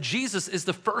says that Jesus is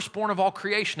the firstborn of all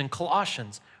creation in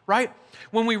Colossians, right?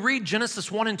 When we read Genesis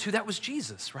 1 and 2, that was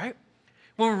Jesus, right?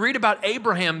 When we read about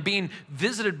Abraham being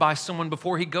visited by someone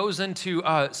before he goes into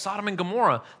Sodom and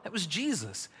Gomorrah, that was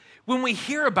Jesus. When we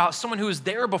hear about someone who was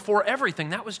there before everything,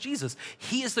 that was Jesus.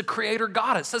 He is the creator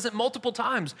God. It says it multiple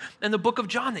times in the book of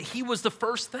John that He was the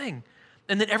first thing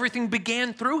and that everything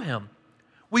began through Him.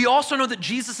 We also know that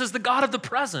Jesus is the God of the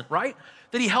present, right?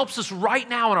 That He helps us right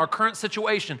now in our current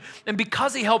situation. And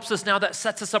because He helps us now, that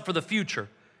sets us up for the future,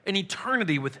 an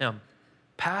eternity with Him.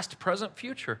 Past, present,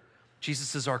 future.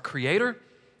 Jesus is our creator.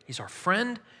 He's our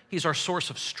friend. He's our source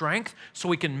of strength so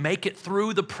we can make it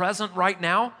through the present right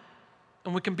now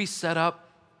and we can be set up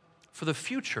for the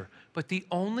future. But the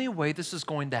only way this is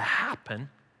going to happen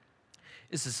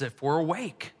is if we're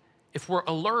awake, if we're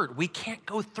alert. We can't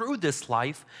go through this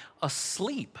life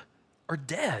asleep or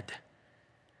dead.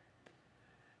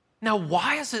 Now,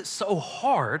 why is it so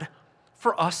hard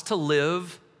for us to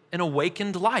live an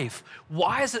awakened life?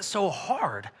 Why is it so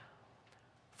hard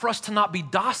for us to not be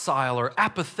docile or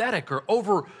apathetic or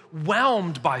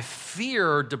overwhelmed by fear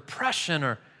or depression?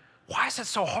 Or why is it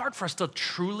so hard for us to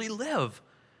truly live?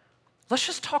 Let's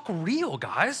just talk real,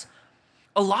 guys.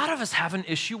 A lot of us have an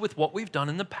issue with what we've done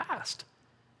in the past.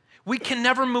 We can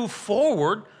never move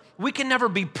forward. We can never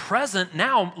be present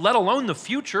now, let alone the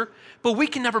future, but we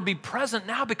can never be present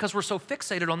now because we're so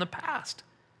fixated on the past.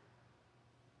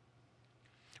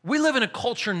 We live in a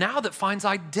culture now that finds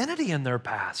identity in their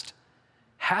past.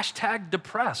 Hashtag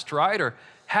depressed, right? Or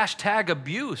hashtag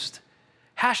abused.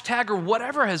 Hashtag or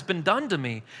whatever has been done to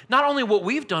me. Not only what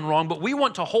we've done wrong, but we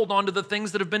want to hold on to the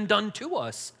things that have been done to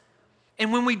us.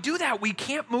 And when we do that, we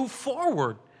can't move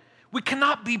forward. We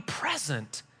cannot be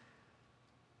present.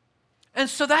 And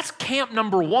so that's camp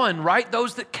number one, right?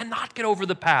 Those that cannot get over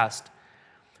the past.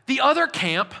 The other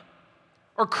camp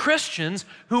are Christians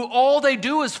who all they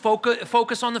do is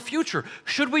focus on the future.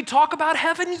 Should we talk about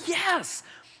heaven? Yes.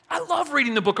 I love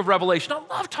reading the book of Revelation. I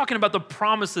love talking about the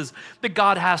promises that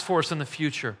God has for us in the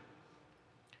future.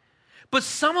 But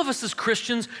some of us as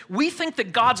Christians, we think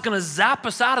that God's gonna zap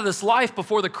us out of this life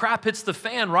before the crap hits the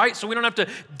fan, right? So we don't have to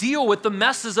deal with the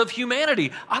messes of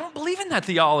humanity. I don't believe in that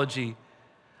theology.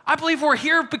 I believe we're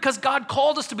here because God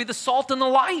called us to be the salt and the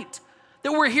light,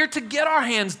 that we're here to get our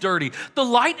hands dirty. The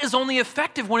light is only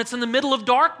effective when it's in the middle of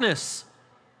darkness.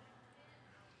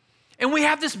 And we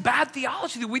have this bad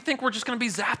theology that we think we're just gonna be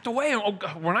zapped away and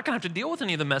we're not gonna have to deal with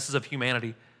any of the messes of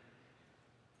humanity.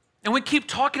 And we keep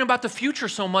talking about the future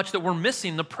so much that we're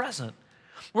missing the present.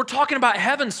 We're talking about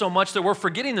heaven so much that we're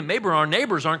forgetting that maybe our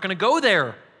neighbors aren't gonna go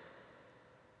there.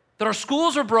 That our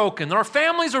schools are broken, that our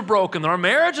families are broken, that our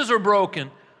marriages are broken.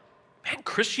 Man,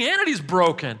 Christianity's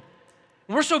broken.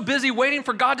 And we're so busy waiting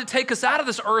for God to take us out of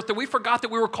this earth that we forgot that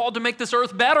we were called to make this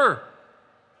earth better.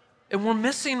 And we're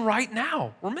missing right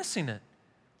now. We're missing it.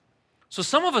 So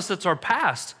some of us, it's our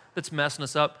past that's messing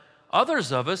us up.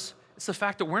 Others of us, it's the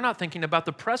fact that we're not thinking about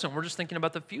the present. We're just thinking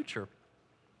about the future.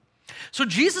 So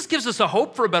Jesus gives us a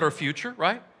hope for a better future,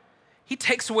 right? He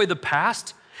takes away the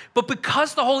past. But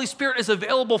because the Holy Spirit is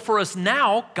available for us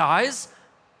now, guys,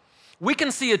 we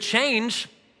can see a change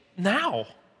now.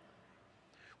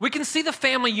 We can see the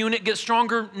family unit get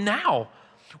stronger now.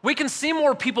 We can see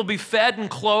more people be fed and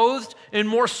clothed and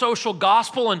more social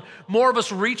gospel and more of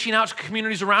us reaching out to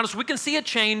communities around us. We can see a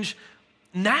change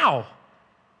now.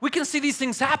 We can see these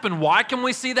things happen. Why can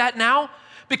we see that now?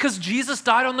 Because Jesus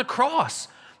died on the cross,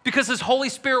 because his Holy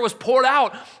Spirit was poured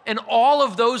out, and all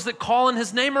of those that call in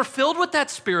his name are filled with that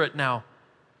Spirit now.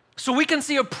 So we can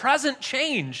see a present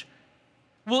change.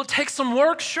 Will it take some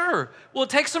work? Sure. Will it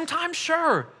take some time?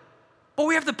 Sure. But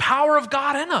we have the power of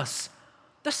God in us.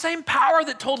 The same power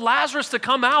that told Lazarus to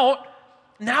come out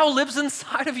now lives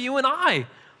inside of you and I.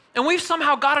 And we've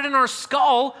somehow got it in our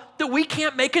skull that we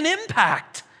can't make an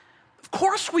impact. Of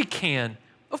course we can.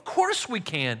 Of course we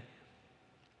can.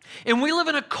 And we live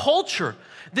in a culture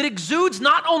that exudes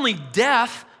not only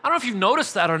death, I don't know if you've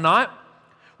noticed that or not.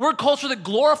 We're a culture that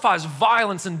glorifies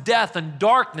violence and death and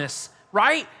darkness,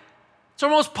 right? It's our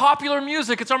most popular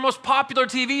music. It's our most popular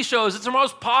TV shows. It's our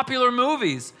most popular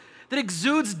movies. That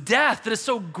exudes death, that is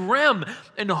so grim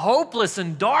and hopeless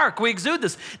and dark. We exude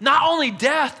this. Not only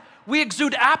death, we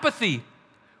exude apathy.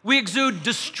 We exude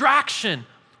distraction.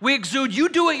 We exude, you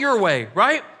do it your way,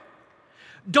 right?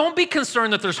 Don't be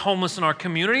concerned that there's homeless in our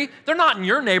community. They're not in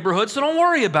your neighborhood, so don't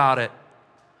worry about it.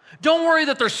 Don't worry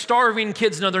that there's starving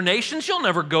kids in other nations. You'll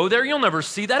never go there. You'll never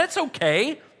see that. It's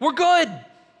okay. We're good.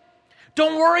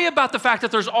 Don't worry about the fact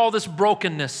that there's all this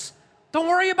brokenness. Don't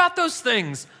worry about those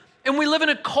things. And we live in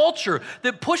a culture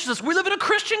that pushes us. We live in a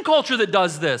Christian culture that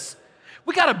does this.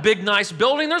 We got a big, nice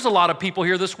building. There's a lot of people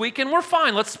here this weekend. We're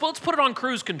fine. Let's put it on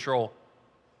cruise control.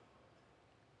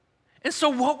 And so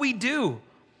what we do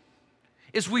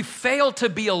is we fail to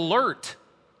be alert.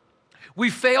 We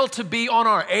fail to be on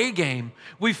our A game.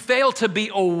 We fail to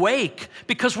be awake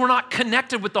because we're not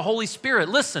connected with the Holy Spirit.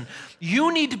 Listen,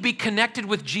 you need to be connected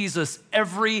with Jesus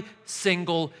every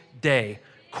single day.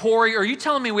 Corey, are you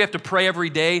telling me we have to pray every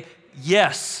day?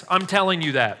 Yes, I'm telling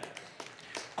you that.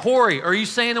 Corey, are you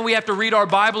saying that we have to read our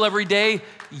Bible every day?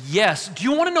 Yes. Do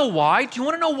you want to know why? Do you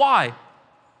want to know why?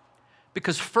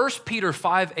 Because 1 Peter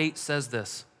 5:8 says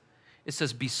this. It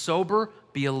says, be sober,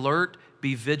 be alert,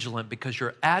 be vigilant because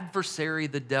your adversary,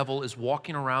 the devil, is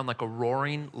walking around like a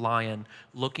roaring lion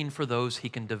looking for those he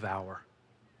can devour.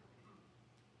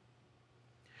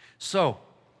 So,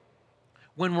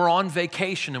 when we're on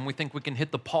vacation and we think we can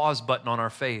hit the pause button on our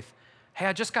faith, hey,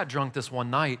 I just got drunk this one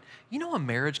night. You know, a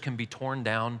marriage can be torn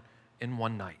down in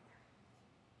one night.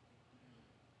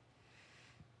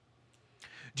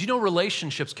 Do you know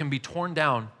relationships can be torn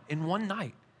down in one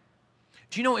night?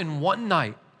 Do you know in one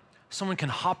night, someone can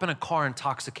hop in a car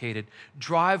intoxicated,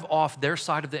 drive off their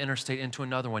side of the interstate into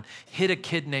another one, hit a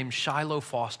kid named Shiloh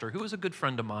Foster, who was a good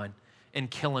friend of mine,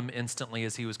 and kill him instantly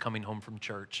as he was coming home from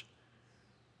church?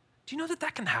 Do you know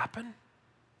that can happen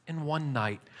in one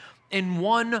night? In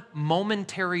one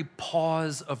momentary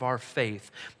pause of our faith,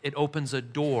 it opens a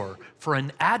door for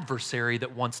an adversary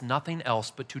that wants nothing else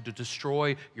but to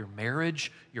destroy your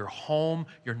marriage, your home,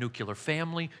 your nuclear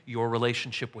family, your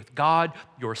relationship with God,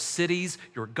 your cities,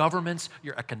 your governments,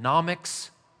 your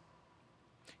economics.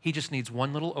 He just needs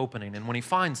one little opening, and when he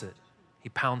finds it, he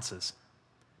pounces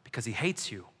because he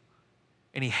hates you,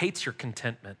 and he hates your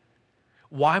contentment.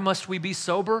 Why must we be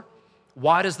sober?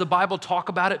 Why does the Bible talk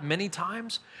about it many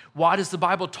times? Why does the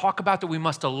Bible talk about that we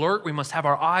must alert, we must have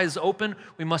our eyes open,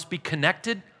 we must be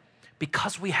connected?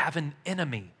 Because we have an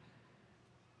enemy.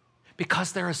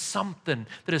 Because there is something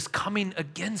that is coming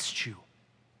against you.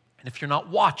 And if you're not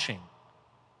watching,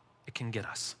 it can get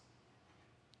us.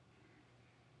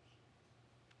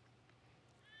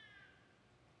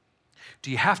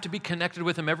 Do you have to be connected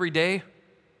with him every day?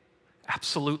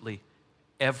 Absolutely.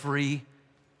 Every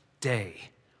day.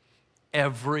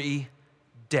 Every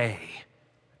day.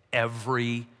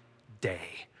 Every day.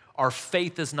 Our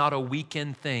faith is not a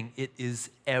weekend thing. It is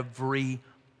every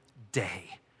day.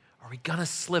 Are we going to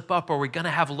slip up? Are we going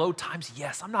to have low times?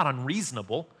 Yes, I'm not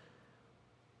unreasonable.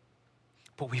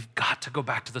 But we've got to go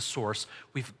back to the source.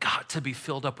 We've got to be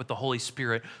filled up with the Holy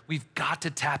Spirit. We've got to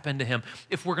tap into him.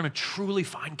 If we're going to truly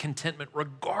find contentment,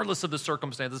 regardless of the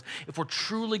circumstances, if we're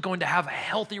truly going to have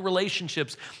healthy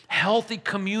relationships, healthy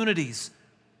communities,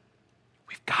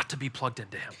 we've got to be plugged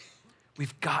into him.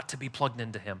 We've got to be plugged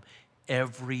into him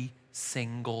every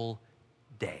single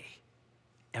day.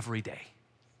 Every day.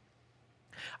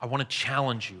 I want to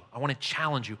challenge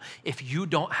you. If you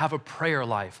don't have a prayer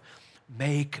life,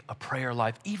 make a prayer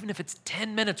life. Even if it's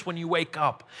 10 minutes when you wake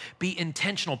up, be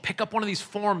intentional. Pick up one of these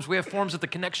forms. We have forms at the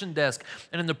connection desk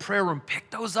and in the prayer room. Pick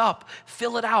those up,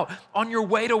 fill it out. On your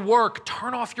way to work,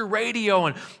 turn off your radio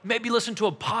and maybe listen to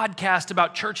a podcast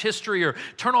about church history, or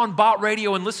turn on bot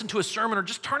radio and listen to a sermon, or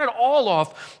just turn it all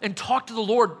off and talk to the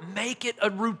Lord. Make it a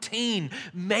routine.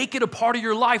 Make it a part of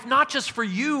your life, not just for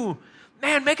you.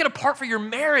 Man, make it a part for your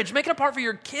marriage. Make it a part for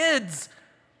your kids.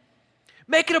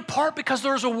 Make it a part because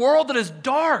there's a world that is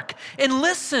dark. And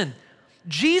listen,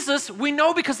 Jesus, we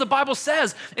know because the Bible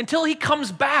says, until he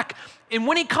comes back, and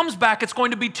when he comes back, it's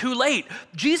going to be too late.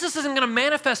 Jesus isn't going to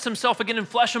manifest himself again in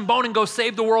flesh and bone and go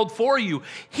save the world for you.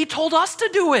 He told us to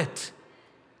do it.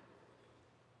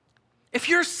 If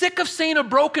you're sick of seeing a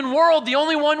broken world, the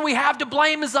only one we have to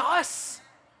blame is us.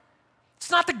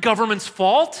 It's not the government's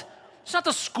fault. It's not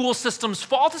the school system's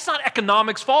fault. It's not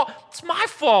economics' fault. It's my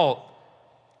fault.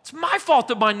 It's my fault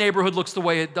that my neighborhood looks the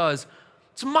way it does.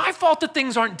 It's my fault that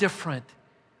things aren't different.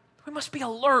 We must be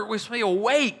alert. We must be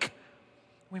awake.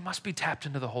 We must be tapped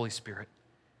into the Holy Spirit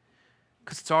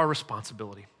because it's our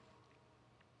responsibility.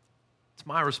 It's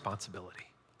my responsibility.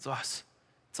 It's us.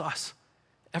 It's us.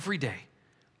 Every day.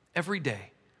 Every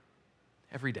day.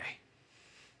 Every day.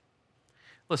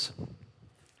 Listen, and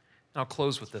I'll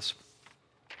close with this.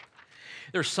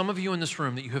 There's some of you in this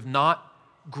room that you have not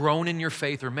grown in your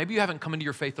faith, or maybe you haven't come into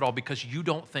your faith at all because you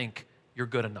don't think you're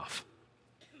good enough.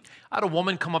 I had a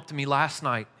woman come up to me last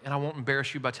night, and I won't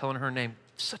embarrass you by telling her name.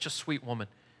 Such a sweet woman.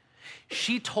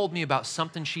 She told me about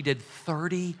something she did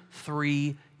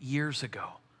 33 years ago.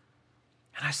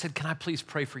 And I said, can I please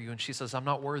pray for you? And she says, I'm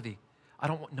not worthy.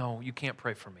 No, you can't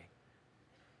pray for me.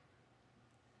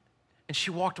 And she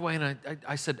walked away, and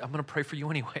I said, I'm going to pray for you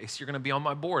anyways. You're going to be on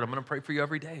my board. I'm going to pray for you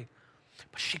every day.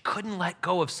 But she couldn't let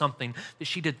go of something that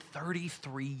she did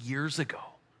 33 years ago.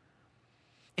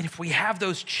 And if we have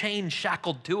those chains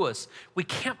shackled to us, we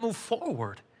can't move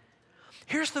forward.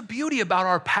 Here's the beauty about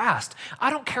our past. I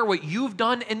don't care what you've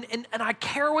done, and I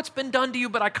care what's been done to you,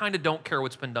 but I kind of don't care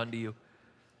what's been done to you.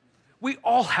 We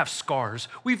all have scars.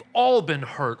 We've all been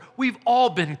hurt. We've all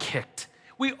been kicked.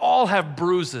 We all have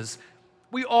bruises.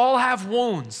 We all have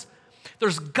wounds.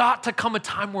 There's got to come a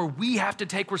time where we have to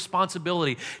take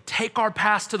responsibility, take our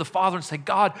past to the Father and say,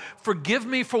 God, forgive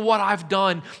me for what I've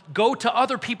done. Go to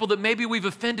other people that maybe we've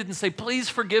offended and say, please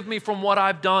forgive me from what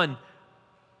I've done.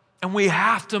 And we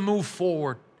have to move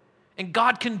forward And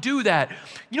God can do that.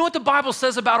 You know what the Bible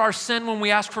says about our sin when we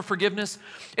ask for forgiveness?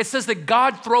 It says that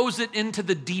God throws it into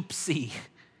the deep sea.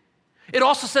 It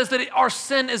also says that our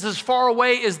sin is as far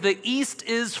away as the east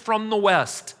is from the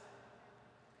west.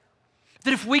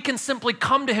 That if we can simply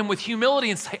come to him with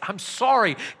humility and say, I'm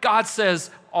sorry, God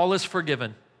says, all is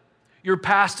forgiven. Your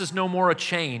past is no more a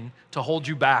chain to hold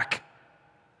you back.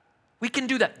 We can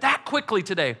do that quickly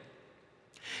today.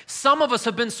 Some of us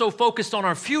have been so focused on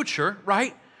our future,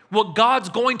 right? What God's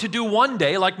going to do one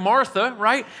day, like Martha,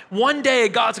 right? One day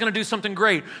God's going to do something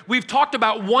great. We've talked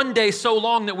about one day so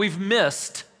long that we've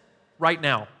missed right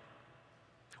now.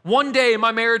 One day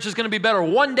my marriage is going to be better.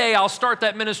 One day I'll start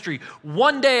that ministry.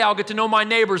 One day I'll get to know my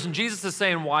neighbors. And Jesus is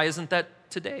saying, why isn't that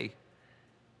today?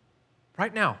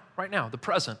 Right now, the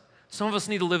present. Some of us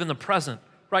need to live in the present,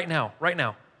 right now.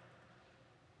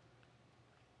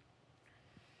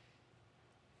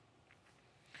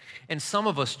 And some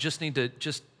of us just need to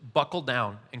just buckle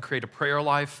down and create a prayer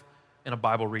life and a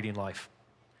Bible reading life.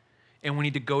 And we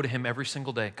need to go to him every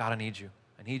single day. God, I need you.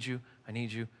 I need you. I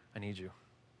need you. I need you.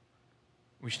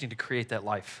 We just need to create that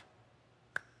life.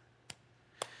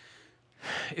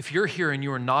 If you're here and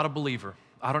you are not a believer,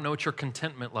 I don't know what your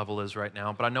contentment level is right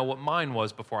now, but I know what mine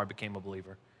was before I became a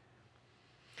believer.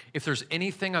 If there's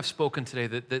anything I've spoken today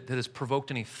that has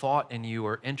provoked any thought in you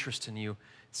or interest in you,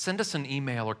 send us an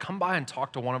email or come by and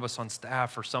talk to one of us on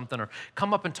staff or something, or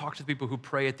come up and talk to the people who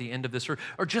pray at the end of this,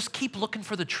 or just keep looking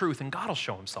for the truth and God will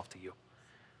show himself to you.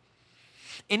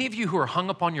 Any of you who are hung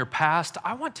up on your past,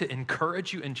 I want to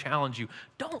encourage you and challenge you.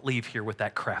 Don't leave here with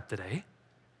that crap today.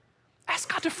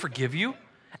 Ask God to forgive you.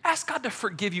 Ask God to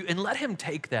forgive you and let him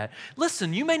take that.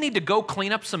 Listen, you may need to go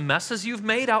clean up some messes you've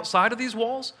made outside of these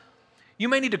walls. You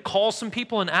may need to call some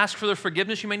people and ask for their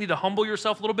forgiveness. You may need to humble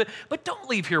yourself a little bit, but don't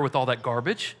leave here with all that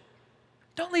garbage.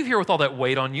 Don't leave here with all that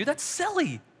weight on you. That's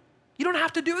silly. You don't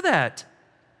have to do that.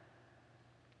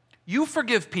 You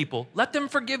forgive people. Let them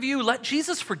forgive you. Let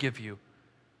Jesus forgive you.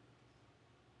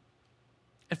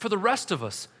 And for the rest of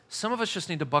us, some of us just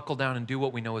need to buckle down and do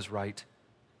what we know is right.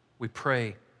 We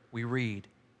pray, we read,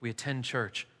 we attend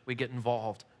church, we get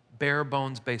involved, bare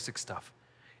bones, basic stuff,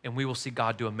 and we will see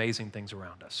God do amazing things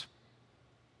around us.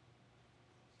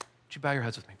 Would you bow your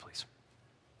heads with me, please?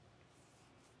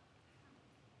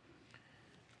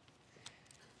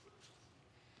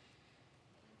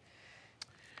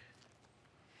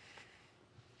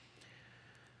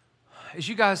 As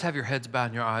you guys have your heads bowed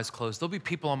and your eyes closed, there'll be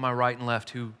people on my right and left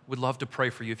who would love to pray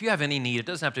for you. If you have any need, it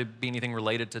doesn't have to be anything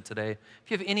related to today.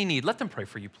 If you have any need, let them pray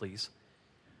for you, please.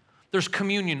 There's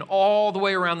communion all the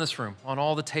way around this room, on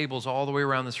all the tables all the way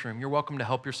around this room. You're welcome to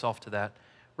help yourself to that.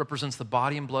 Represents the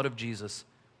body and blood of Jesus.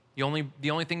 The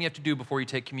only thing you have to do before you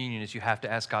take communion is you have to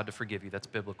ask God to forgive you. That's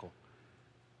biblical.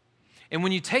 And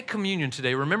when you take communion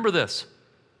today, remember this.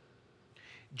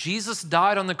 Jesus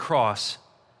died on the cross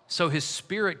so his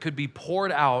Spirit could be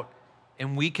poured out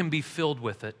and we can be filled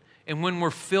with it. And when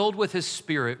we're filled with his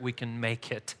Spirit, we can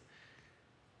make it.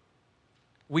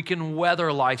 We can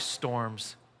weather life's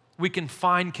storms. We can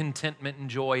find contentment and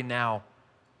joy now.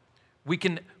 We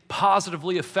can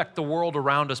positively affect the world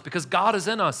around us because God is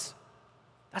in us.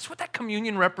 That's what that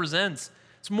communion represents.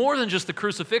 It's more than just the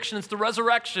crucifixion, it's the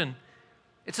resurrection.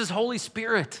 It's his Holy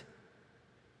Spirit.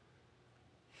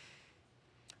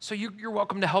 So you're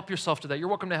welcome to help yourself to that. You're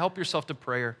welcome to help yourself to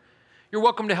prayer. You're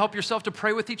welcome to help yourself to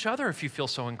pray with each other if you feel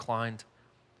so inclined.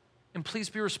 And please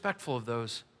be respectful of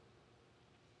those.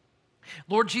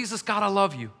 Lord Jesus, God, I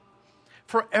love you.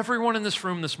 For everyone in this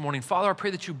room this morning, Father, I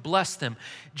pray that you bless them.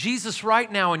 Jesus,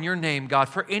 right now in your name, God,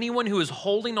 for anyone who is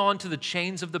holding on to the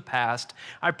chains of the past,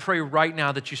 I pray right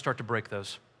now that you start to break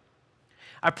those.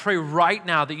 I pray right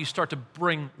now that you start to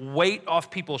bring weight off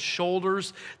people's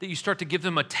shoulders, that you start to give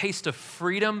them a taste of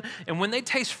freedom. And when they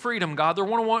taste freedom, God, they're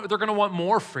going to want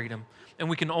more freedom. And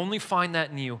we can only find that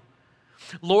in you.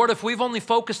 Lord, if we've only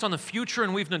focused on the future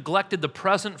and we've neglected the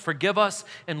present, forgive us.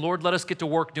 And Lord, let us get to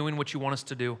work doing what you want us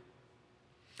to do.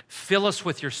 Fill us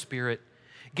with your Spirit.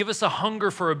 Give us a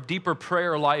hunger for a deeper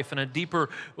prayer life and a deeper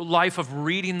life of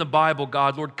reading the Bible,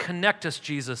 God. Lord, connect us,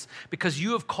 Jesus, because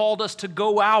you have called us to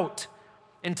go out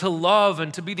and to love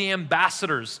and to be the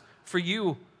ambassadors for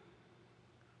you.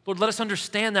 Lord, let us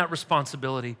understand that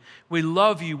responsibility. We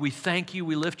love you. We thank you.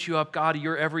 We lift you up. God,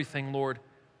 you're everything, Lord.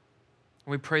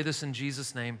 And we pray this in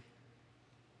Jesus' name.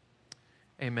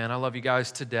 Amen. I love you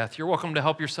guys to death. You're welcome to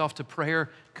help yourself to prayer,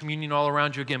 communion all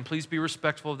around you. Again, please be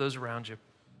respectful of those around you.